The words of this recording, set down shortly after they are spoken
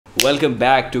Welcome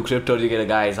back to Crypto Educator,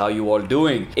 guys. How you all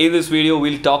doing? In this video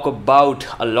we'll talk about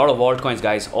a lot of altcoins,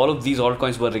 guys. All of these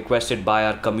altcoins were requested by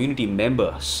our community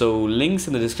member, so links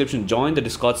in the description. Join the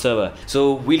Discord server.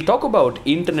 So we'll talk about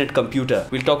internet computer,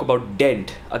 we'll talk about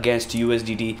DENT against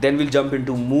USDT, then we'll jump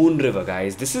into moonriver,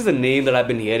 guys. This is a name that I've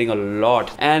been hearing a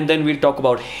lot, and then we'll talk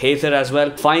about hathor as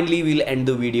well. Finally, we'll end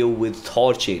the video with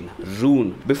ThorChain,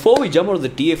 RUNE. Before we jump out of the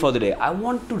TA for the day, I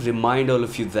want to remind all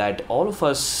of you that all of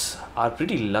us are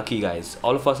pretty lucky, guys.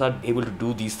 All of us are able to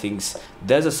do these things.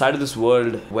 There's a side of this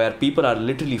world where people are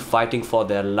literally fighting for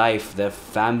their life, their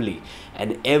family,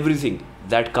 and everything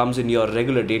that comes in your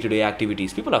regular day-to-day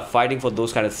activities. People are fighting for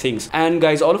those kind of things. And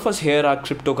guys, all of us here are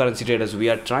cryptocurrency traders. We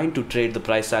are trying to trade the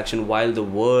price action while the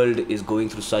world is going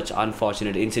through such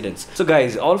unfortunate incidents. So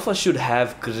guys, all of us should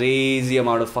have crazy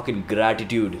amount of fucking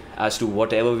gratitude as to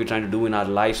whatever we're trying to do in our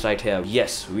lives right here.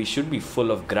 Yes, we should be full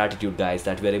of gratitude, guys,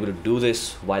 that we're able to do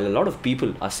this while a lot of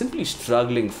people are simply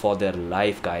struggling for their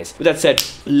life, guys. With that said,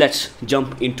 let's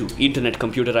jump into internet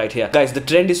computer right here. Guys, the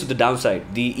trend is to the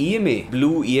downside. The EMA,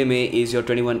 blue EMA, is your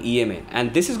 21 EMA,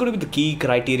 and this is going to be the key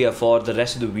criteria for the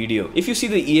rest of the video. If you see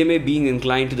the EMA being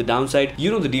inclined to the downside, you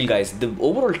know the deal, guys. The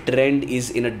overall trend is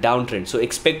in a downtrend, so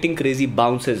expecting crazy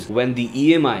bounces when the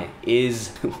EMI is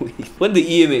when the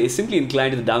EMA is simply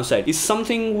inclined to the downside is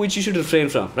something which you should refrain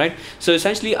from, right? So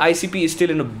essentially ICP is still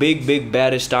in a big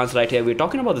bearish stance right here. We're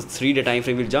talking about the 3-day time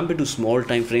frame. We'll jump into small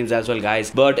time frames as well,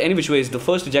 guys, but any which ways, the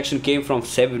first rejection came from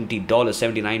 $70,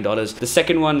 $79. The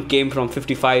second one came from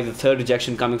 55. The third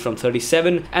rejection coming from 37,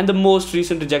 and the most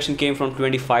recent rejection came from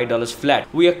 $25 flat.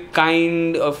 We are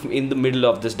kind of in the middle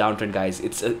of this downtrend, guys.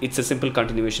 It's a simple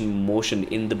continuation motion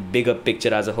in the bigger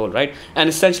picture as a whole, right? And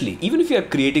essentially, even if you are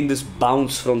creating this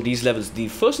bounce from these levels, the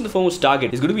first and the foremost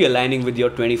target is going to be aligning with your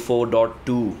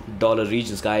 $24.2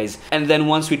 regions, guys. And then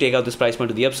once we take out this price point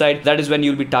to the upside, that is when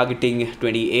you'll be targeting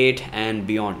 28 and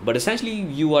beyond. But essentially,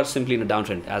 you are simply in a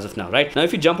downtrend as of now, right? Now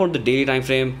if you jump on the daily time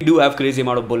frame, we do have crazy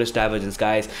amount of bullish divergence,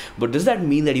 guys, but does that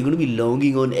mean that you're going to be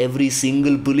longing on every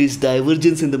single bullish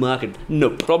divergence in the market? No,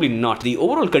 probably not. The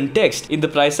overall context in the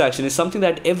price action is something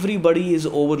that everybody is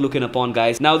overlooking upon,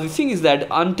 guys. Now the thing is that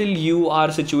until you are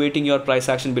situating your price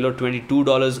action below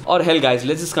 $22, or hell, guys,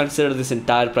 let's just consider this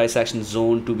entire price action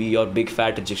zone to be your big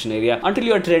fat rejection area, until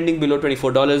you are trending below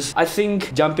 $24, I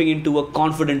think jumping into a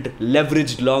confident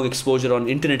leveraged long exposure on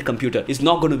internet computer is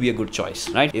not going to be a good choice,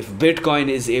 right? If Bitcoin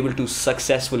is able to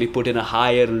successfully put in a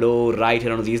higher low right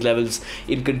here on these levels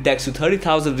in context to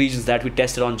 30,000 regions that we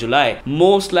tested on July,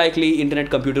 most likely internet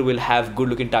computer will have good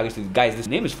looking targets. Guys, this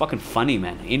name is fucking funny,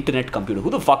 man. Internet computer. Who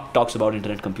the fuck talks about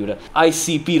internet computer?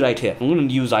 ICP right here. I'm going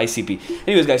to use ICP.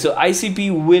 Anyways, guys, so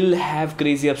ICP will have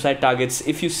crazy upside targets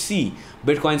if you see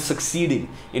Bitcoin succeeding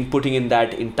in putting in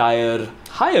that entire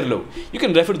higher low. You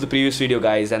can refer to the previous video,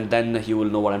 guys, and then you will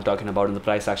know what I'm talking about in the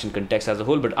price action context as a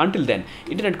whole. But until then,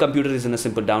 internet computer is in a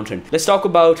simple downtrend. Let's talk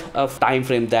about a time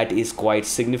frame that is quite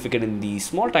significant in the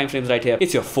small time frames right here.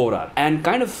 It's your 4-hour, and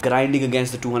kind of grinding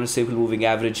against the 200 simple moving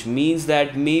average means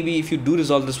that maybe if you do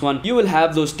resolve this one, you will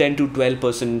have those 10 to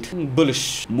 12%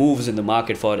 bullish moves in the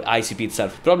market for ICP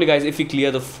itself. Probably, guys, if you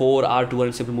clear the 4-hour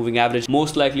 200 simple moving average,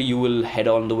 most likely you will head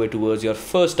on the way towards your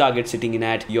first target sitting in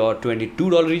at your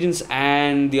 $22 regions, and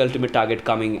the ultimate target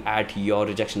coming at your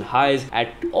rejection highs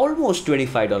at almost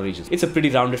 $25 regions. It's a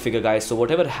pretty rounded figure, guys, so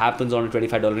whatever happens on the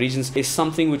 $25 regions is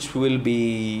something which will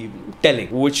be telling,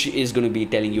 which is going to be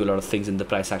telling you a lot of things in the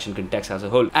price action context as a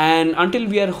whole. And until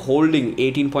we are holding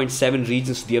 18.7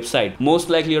 regions to the upside, most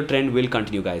likely your trend will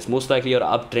continue, guys. Most likely your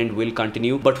uptrend will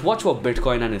continue, but watch for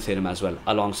Bitcoin and Ethereum as well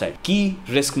alongside. Key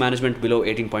risk management below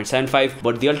 18.75,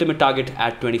 but the ultimate target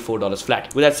at $24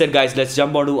 flat. With that said, guys, let's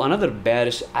jump on to another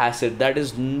bearish asset that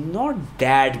is not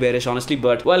that bearish, honestly,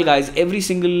 but well, guys, every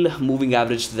single moving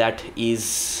average that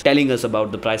is telling us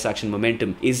about the price action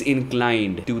momentum is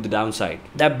inclined to the downside.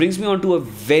 That brings me on to a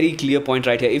very clear point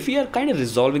right here. If we are kind of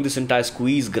resolving this entire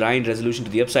squeeze grind resolution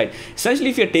to the upside, essentially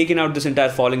if you're taking out this entire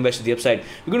falling wedge to the upside,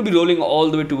 we're going to be rolling all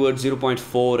the way towards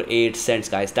 0.48 cents,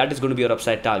 guys. That is going to be your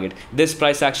upside target. This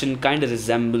price action kind of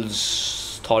resembles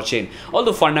ThorChain,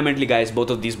 although fundamentally, guys,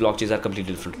 both of these blockchains are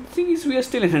completely different. The thing is, we are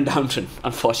still in a downtrend,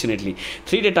 unfortunately.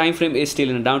 3-day time frame is still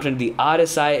in a downtrend. The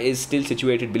RSI is still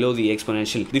situated below the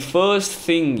exponential. The first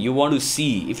thing you want to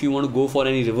see if you want to go for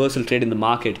any reversal trade in the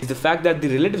market is the fact that the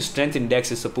relative strength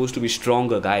index is supposed to be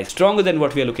stronger, guys, stronger than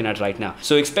what we are looking at right now.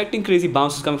 So expecting crazy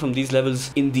bounces coming from these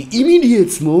levels in the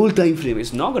immediate small time frame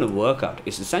is not going to work out.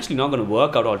 It's essentially not going to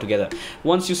work out altogether.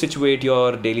 Once you situate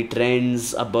your daily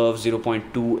trends above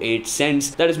 0.28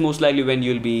 cents, that is most likely when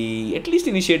you'll be at least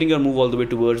initiating your move all the way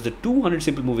towards the 200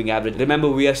 simple moving average. Remember,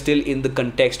 we are still in the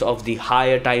context of the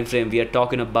higher time frame. We are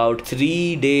talking about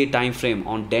 3-day time frame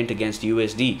on DENT against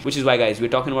USD, which is why, guys, we're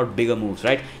talking about bigger moves,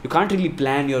 right? You can't really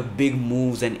plan your big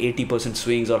moves and 80%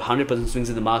 swings or 100% swings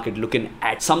in the market looking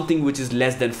at something which is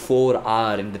less than 4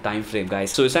 hours in the time frame,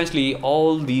 guys. So essentially,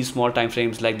 all these small time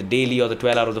frames like the daily or the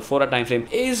 12-hour or the 4-hour time frame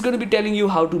is going to be telling you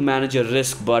how to manage your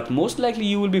risk, but most likely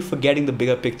you will be forgetting the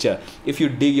bigger picture if you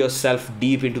dig yourself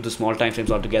deep into the small time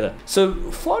frames altogether. So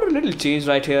for a little change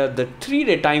right here, the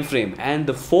 3-day time frame and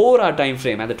the 4-hour time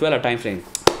frame and the 12-hour time frame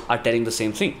are telling the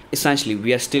same thing. Essentially,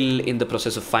 we are still in the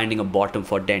process of finding a bottom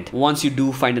for DENT. Once you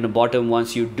do find a bottom,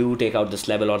 once you do take out this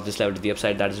level or this level to the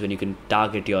upside, that is when you can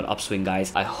target your upswing,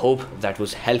 guys. I hope that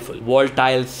was helpful.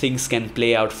 Volatile things can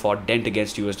play out for DENT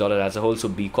against US dollar as a whole, so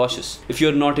be cautious. If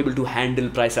you're not able to handle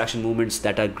price action movements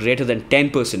that are greater than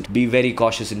 10%, be very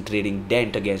cautious in trading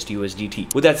DENT against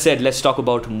USDT. With that said, let's talk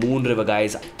about moonriver,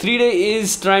 guys. 3-day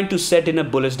is trying to set in a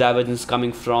bullish divergence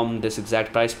coming from this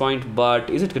exact price point, but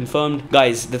is it confirmed?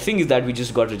 Guys, the thing is that we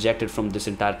just got rejected from this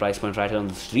entire price point right here on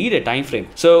the 3-day time frame.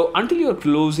 So until you're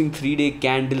closing 3-day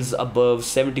candles above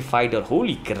 $75,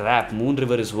 holy crap,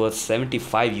 moonriver is worth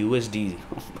 75 USD.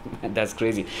 That's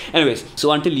crazy. Anyways,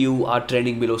 so until you are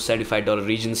trending below $75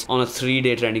 regions on a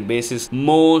 3-day trending basis,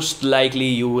 most likely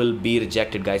you will be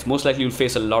rejected, guys. Most likely you'll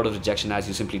face a lot of rejection as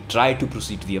you simply try to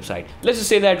proceed to the upside. Let's just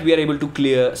say that we are able to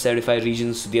clear 75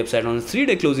 regions to the upside on a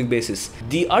 3-day closing basis.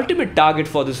 The ultimate target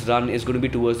for this run is going to be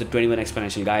towards the 21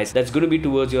 exponential, guys. That's going to be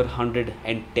towards your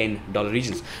 $110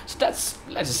 regions. So let's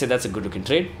just say that's a good looking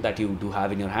trade that you do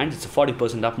have in your hand. It's a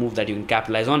 40% up move that you can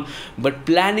capitalize on, but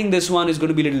planning this one is going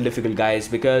to be a little difficult, guys,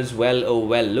 because well, oh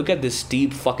well, look at this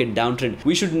steep fucking downtrend.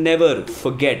 We should never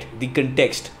forget the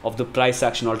context of the price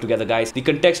action altogether, guys. The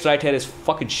context right here is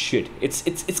fucking shit.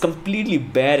 It's completely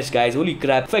bearish, guys. Holy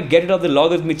crap. If I get it off the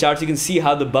logarithmic charts, you can see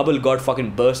how the bubble got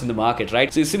fucking burst in the market,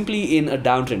 right? So you're simply in a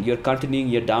downtrend. You're continuing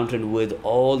your downtrend with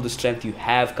all the strength you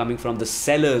have coming from the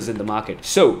sellers in the market.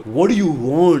 So what do you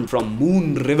want from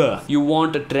moonriver? You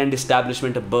want a trend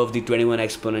establishment above the 21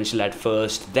 exponential at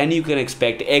first, then you can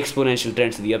expect exponential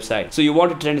trends to the upside. So you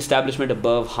want a trend establishment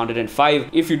above 105.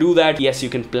 If you do that, yes, you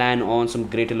can plan on some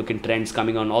greater looking trends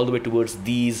coming on all the way towards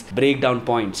these breakdown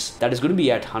points. That is going to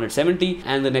be at 170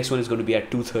 and the next one is going to be at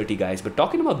 230, guys. But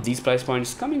talking about these price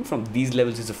points coming from these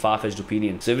levels is a far-fetched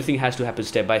opinion. So everything has to happen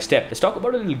step by step. Let's talk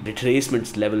about a little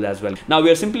retracements level as well. Now we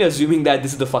are simply assuming that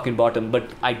this is the fucking bottom, but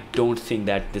I don't think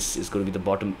that this is going to be the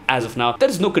bottom as of now. There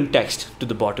is no context to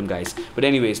the bottom, guys. But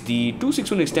anyways, the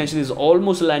 261 extension is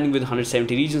almost aligning with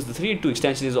 170 regions. The 382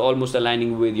 extension is almost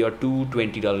aligning with your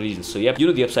 $220 regions. So yep, you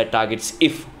know the upside targets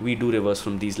if we do reverse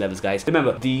from these levels, guys.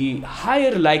 Remember, the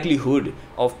higher likelihood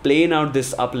of playing out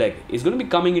this up leg is going to be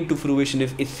coming into fruition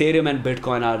if Ethereum and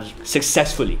Bitcoin are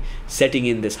successfully setting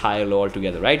in this higher low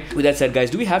altogether, right? With that said,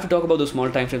 guys, do we have to talk about those small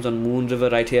time frames on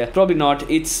moonriver right here? Probably not.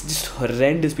 It's just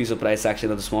horrendous piece of price action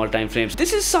on the small time frames.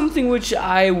 This is something which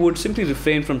I would simply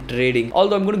refrain from trading,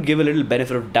 although I'm going to give a little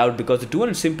benefit of doubt because the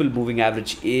 200 simple moving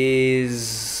average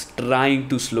is trying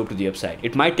to slope to the upside.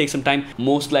 It might take some time.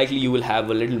 Most likely you will have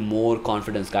a little more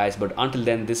confidence, guys, but until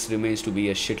then this remains to be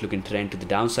a shit looking trend to the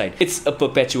downside. It's a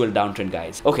perpetual downtrend,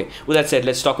 guys. Okay, with that said,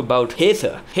 let's talk about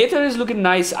hathor. Hathor is looking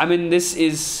nice. I mean, this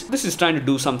is trying to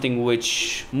do something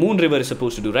which moonriver is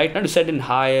supposed to do, right? Trying to set in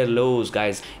higher lows,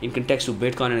 guys, in context to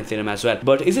Bitcoin and Ethereum as well.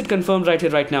 But is it confirmed right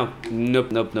here right now?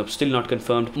 Nope, still not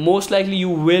confirmed. Most likely you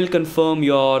will confirm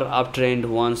your uptrend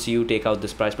once you take out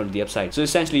this price point to the upside. So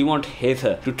essentially you want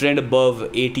hathor to trend above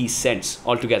 80 cents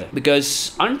altogether,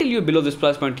 because until you're below this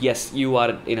price point, yes, you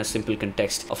are in a simple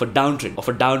context of a downtrend, of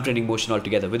a downtrending motion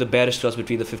altogether, with a bearish cross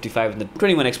between the 55 and the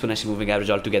 21 exponential moving average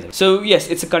altogether. So yes,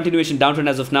 it's a continuation downtrend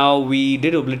as of now. We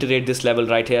did obliterate this level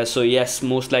right here, so yes,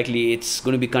 most likely it's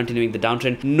going to be continuing the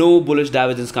downtrend. No bullish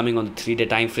divergence coming on the 3-day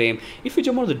time frame. If we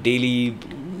jump on the daily,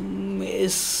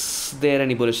 is there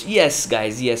any bullish? Yes,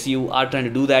 guys, yes, you are trying to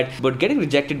do that, but getting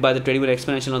rejected by the 21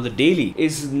 exponential on the daily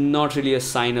is not really a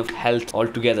sign of health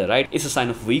altogether, right? It's a sign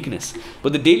of weakness.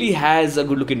 But the daily has a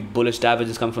good looking bullish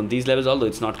divergence coming from these levels, although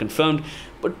it's not confirmed.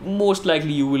 But most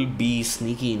likely you will be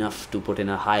sneaky enough to put in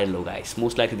a higher low, guys.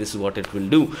 Most likely this is what it will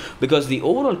do, because the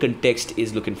overall context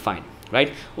is looking fine,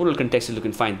 right? Overall context is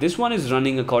looking fine. This one is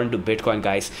running according to Bitcoin,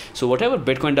 guys. So whatever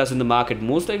Bitcoin does in the market,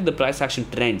 most likely the price action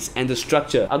trends and the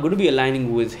structure are going to be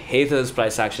aligning with hathor's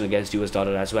price action against US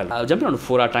dollar as well. Jumping on the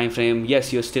 4-hour time frame,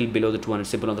 yes, you're still below the 200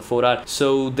 simple on the 4-hour.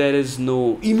 So there is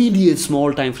no immediate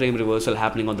small time frame reversal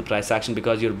happening on the price action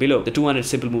because you're below the 200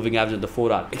 simple moving average on the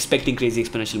 4-hour. Expecting crazy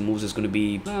exponential moves is going to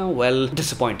be, well,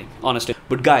 disappointing, honestly.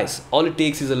 But guys, all it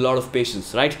takes is a lot of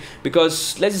patience, right?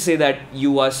 Because let's just say that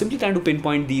you are simply trying to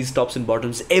pinpoint these tops and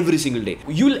bottoms every single day.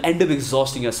 You'll end up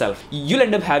exhausting yourself. You'll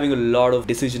end up having a lot of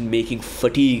decision making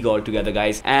fatigue altogether,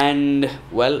 guys. And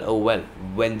well, oh well,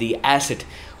 when the asset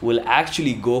will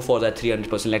actually go for that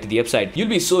 300% leg to the upside, you'll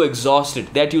be so exhausted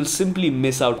that you'll simply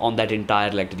miss out on that entire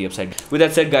leg to the upside. With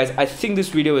that said, guys, I think this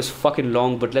video is fucking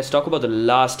long, but let's talk about the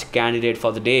last candidate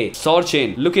for the day.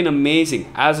 ThorChain, looking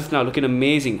amazing as of now, looking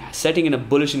amazing, setting in a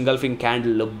bullish engulfing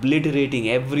candle, obliterating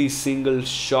every single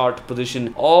short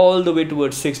position all the way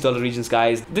towards $6 regions,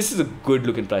 guys. This is a good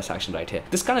looking price action right here.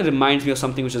 This kind of reminds me of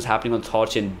something which was happening on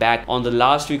ThorChain back on the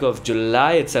last week of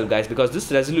July itself, guys, because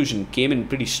this resolution came in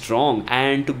pretty strong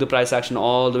and took the price action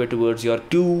all the way towards your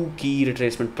two key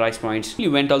retracement price points.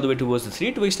 You went all the way towards the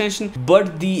 3-2 extension,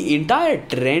 but the entire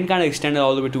trend kind of extended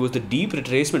all the way towards the deep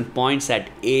retracement points at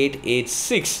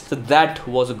 886. So that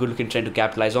was a good looking trend to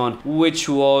capitalize on, which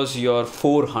was your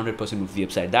 400% move to the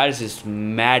upside. That is just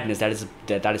madness. That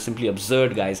is simply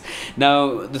absurd, guys.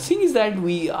 Now the thing is that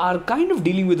we are kind of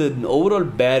dealing with an overall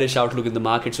bearish outlook in the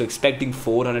market, so expecting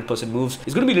 400% moves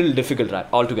is going to be a little difficult, right,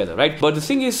 altogether, right? But the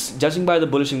thing is, judging by the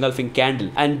bullish engulfing candle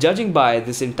and judging by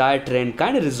this entire trend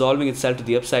kind of resolving itself to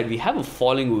the upside, we have a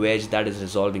falling wedge that is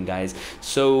resolving, guys.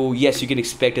 So yes, you can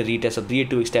expect a retest of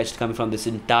 3-2 extension coming from this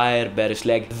entire bearish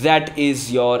leg. That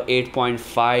is your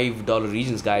 $8.5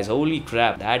 regions, guys. Holy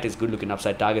crap, that is good looking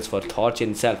upside targets for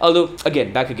ThorChain itself. Although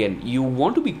back again, you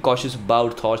want to be cautious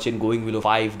about ThorChain going below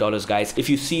 $5, guys. If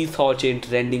you see ThorChain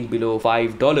trending below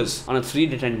 $5 on a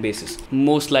 3-day trend basis,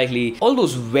 most likely all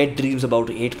those wet dreams about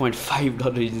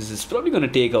 $8.5 regions is probably going to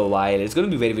take a while. It's going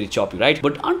to be very choppy, right?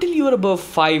 But until you are above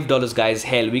 $5, guys,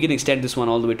 hell, we can extend this one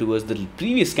all the way towards the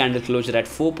previous candle closure at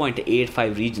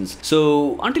 4.85 regions.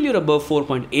 So until you're above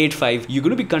 4.85, you're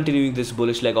going to be continuing this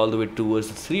bullish leg all the way towards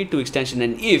the 3-2 extension.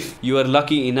 And if you are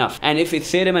lucky enough, and if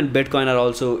Ethereum and Bitcoin are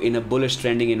also in a bullish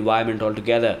trending environment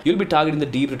altogether, you'll be targeting the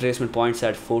deep retracement points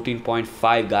at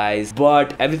 14.5, guys.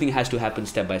 But everything has to happen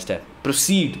step by step.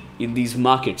 Proceed in these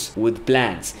markets with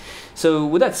plans. So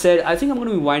with that said, I think I'm going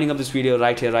to be winding up this video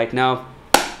right here, right now.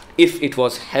 If it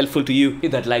was helpful to you,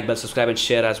 hit that like bell, subscribe and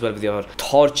share as well with your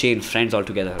ThorChain friends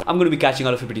altogether. I'm going to be catching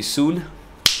all of you pretty soon.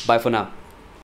 Bye for now.